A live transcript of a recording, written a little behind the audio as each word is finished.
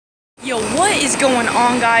Yo, what is going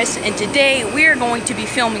on, guys? And today we are going to be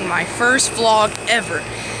filming my first vlog ever.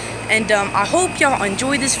 And I hope y'all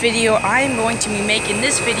enjoy this video. I am going to be making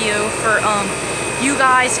this video for you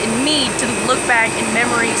guys and me to look back in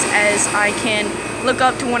memories as I can look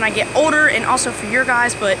up to when I get older, and also for your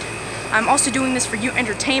guys. But I'm also doing this for you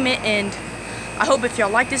entertainment, and I hope if y'all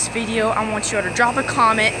like this video, I want y'all to drop a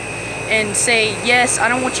comment and say yes. I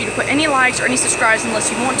don't want you to put any likes or any subscribes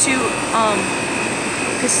unless you want to,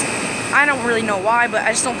 because I don't really know why, but I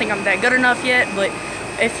just don't think I'm that good enough yet. But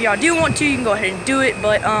if y'all do want to, you can go ahead and do it.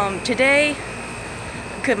 But today,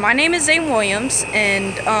 cause my name is Zane Williams,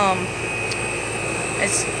 and and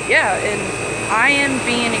I am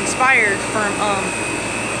being inspired from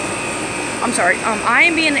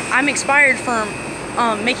I'm inspired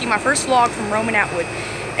from making my first vlog from Roman Atwood,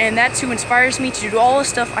 and that's who inspires me to do all the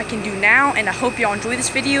stuff I can do now. And I hope y'all enjoy this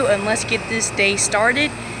video, and let's get this day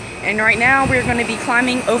started. And right now we're going to be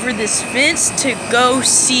climbing over this fence to go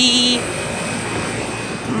see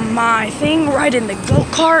my thing right in the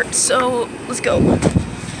go-kart. So let's go.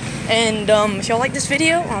 And if y'all like this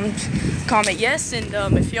video, comment yes. And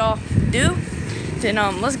if y'all do, then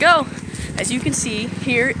let's go. As you can see,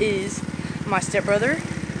 here is my stepbrother,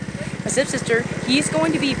 my stepsister. He's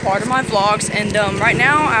going to be part of my vlogs. And right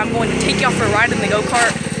now I'm going to take y'all for a ride in the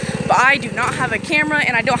go-kart. But I do not have a camera,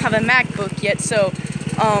 and I don't have a MacBook yet. So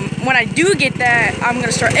when I do get that, I'm going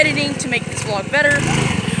to start editing to make this vlog better.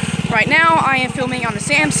 Right now, I am filming on the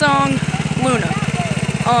Samsung Luna,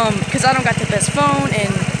 because I don't got the best phone.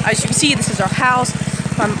 And as you can see, this is our house.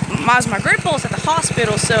 My grandpa's at the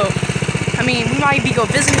hospital, so, I mean, we might go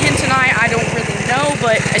visiting him tonight. I don't really know,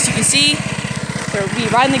 but as you can see, they'll be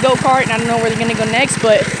riding the go-kart, and I don't know where they're going to go next,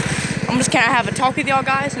 but I'm just kind of have a talk with y'all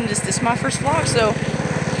guys, and this is my first vlog, so,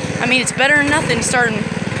 I mean, it's better than nothing starting.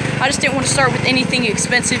 I just didn't want to start with anything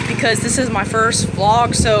expensive because this is my first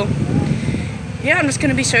vlog. So yeah, I'm just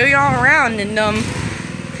gonna be showing y'all around, and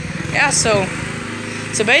yeah, so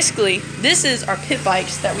basically this is our pit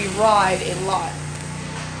bikes that we ride a lot.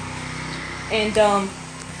 And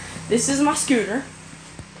this is my scooter.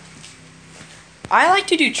 I like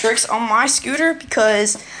to do tricks on my scooter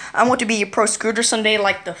because I want to be a pro scooter someday,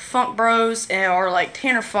 like the Funk Bros or like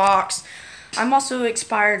Tanner Fox. I'm also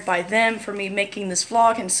inspired by them for me making this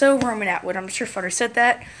vlog, and so Roman Atwood. I'm sure Futter said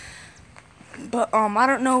that. But I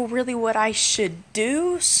don't know really what I should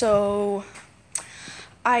do, so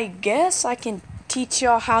I guess I can teach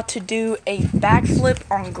y'all how to do a backflip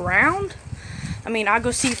on ground. I mean, I'll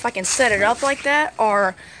go see if I can set it up like that,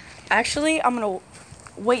 or actually I'm gonna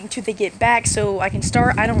wait until they get back so I can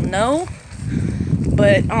start. I don't know.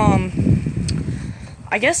 But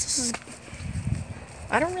I guess this is,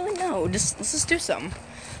 I don't really know. Let's just do something.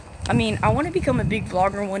 I mean, I want to become a big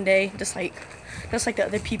vlogger one day, just like the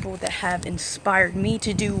other people that have inspired me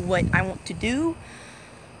to do what I want to do.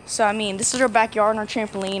 So I mean, this is our backyard and our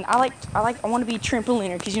trampoline. I want to be a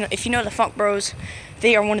trampoliner because, you know, if you know the Funk Bros,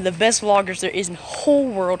 they are one of the best vloggers there is in the whole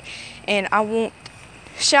world. And I want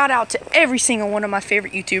shout out to every single one of my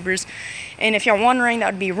favorite YouTubers. And if y'all wondering,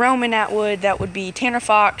 that would be Roman Atwood, that would be Tanner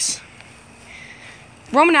Fox.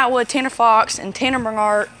 Roman Atwood, Tanner Fox, and Tanner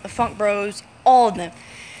Bernard, the Funk Bros, all of them.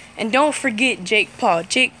 And don't forget Jake Paul.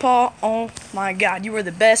 Jake Paul, oh my God, you are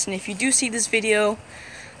the best. And if you do see this video,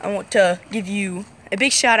 I want to give you a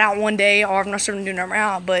big shout out one day, or I'm not sure I'm doing it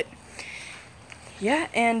now, but yeah.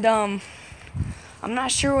 And I'm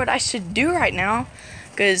not sure what I should do right now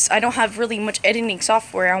because I don't have really much editing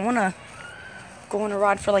software. I want to go on a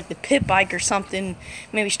ride for like the pit bike or something,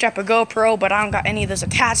 maybe strap a GoPro, but I don't got any of those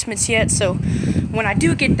attachments yet. So when I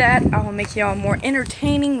do get that, I will make y'all more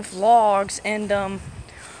entertaining vlogs. And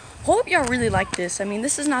hope y'all really like this. I mean,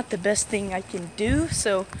 this is not the best thing I can do,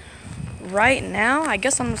 so right now I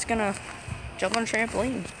guess I'm just gonna jump on a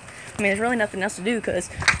trampoline. I mean, there's really nothing else to do because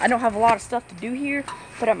I don't have a lot of stuff to do here.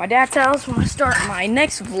 But at my dad's house, when I start my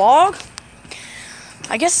next vlog,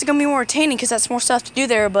 I guess it's gonna be more entertaining because that's more stuff to do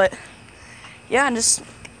there. But yeah,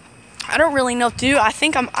 I don't really know what to do. I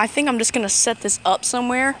think I'm just gonna set this up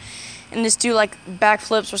somewhere and just do like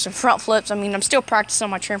backflips or some front flips. I mean, I'm still practicing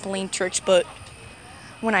on my trampoline tricks, but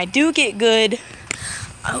when I do get good,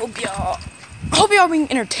 I hope y'all being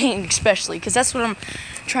entertained, especially because that's what I'm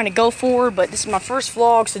trying to go for. But this is my first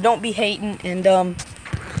vlog, so don't be hating. And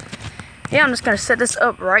yeah, I'm just gonna set this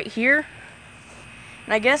up right here,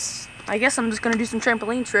 and I guess I'm just gonna do some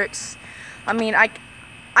trampoline tricks. I mean,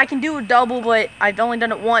 I can do a double, but I've only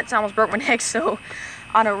done it once. I almost broke my neck, so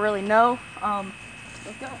I don't really know.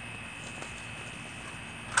 Let's go.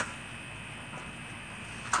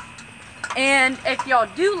 And if y'all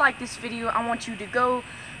do like this video, I want you to go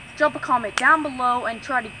drop a comment down below and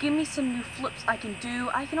try to give me some new flips I can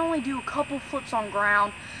do. I can only do a couple flips on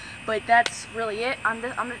ground, but that's really it. I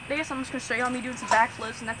guess I'm just gonna show you how me doing some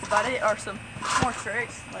backflips, and that's about it, or some more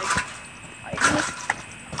tricks like this.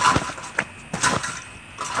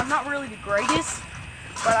 I'm not really the greatest,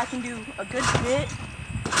 but I can do a good bit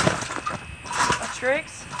of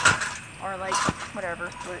tricks, or like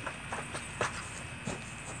whatever. But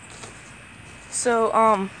so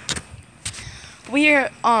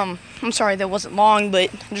I'm sorry that wasn't long,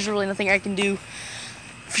 but there's really nothing I can do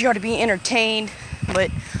for y'all to be entertained. But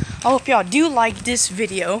I hope y'all do like this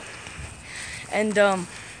video, and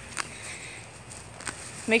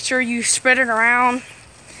make sure you spread it around,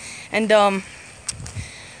 and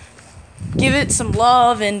give it some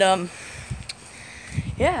love, and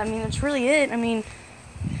yeah, I mean, that's really it. I mean,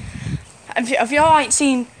 if y'all ain't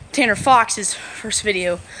seen Tanner Fox's first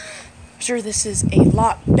video, I'm sure this is a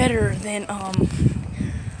lot better than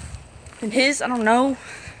his. I don't know.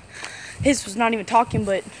 His was not even talking,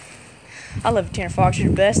 but I love Tanner Fox. You're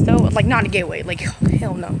the best, though. Like, not in a gay way. Like,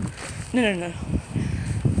 hell no. No.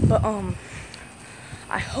 But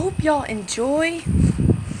I hope y'all enjoy.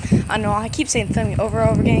 I know I keep saying something over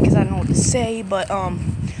and over again because I don't know what to say, but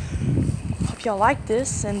hope y'all like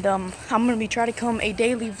this, and I'm gonna be trying to become a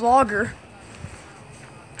daily vlogger.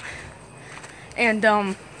 And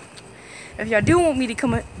if y'all do want me to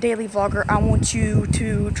become a daily vlogger, I want you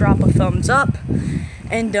to drop a thumbs up,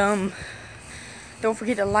 and don't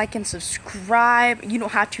forget to like and subscribe. You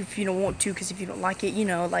don't have to if you don't want to, because if you don't like it, you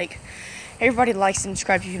know, like, everybody likes and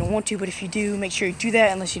subscribes if you don't want to, but if you do, make sure you do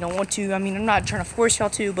that unless you don't want to. I mean, I'm not trying to force y'all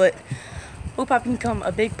to, but hope I can become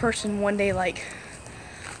a big person one day, like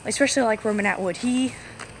especially like Roman Atwood.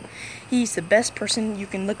 He's the best person you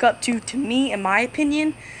can look up to me, in my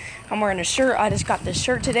opinion. I'm wearing a shirt. I just got this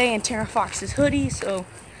shirt today and Tanner Fox's hoodie, so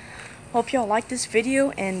hope y'all like this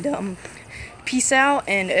video, and peace out.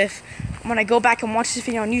 And when I go back and watch this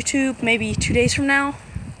video on YouTube, maybe 2 days from now,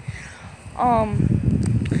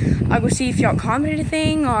 I'll go see if y'all comment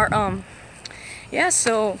anything, or yeah,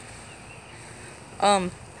 so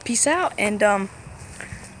peace out, and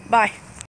bye.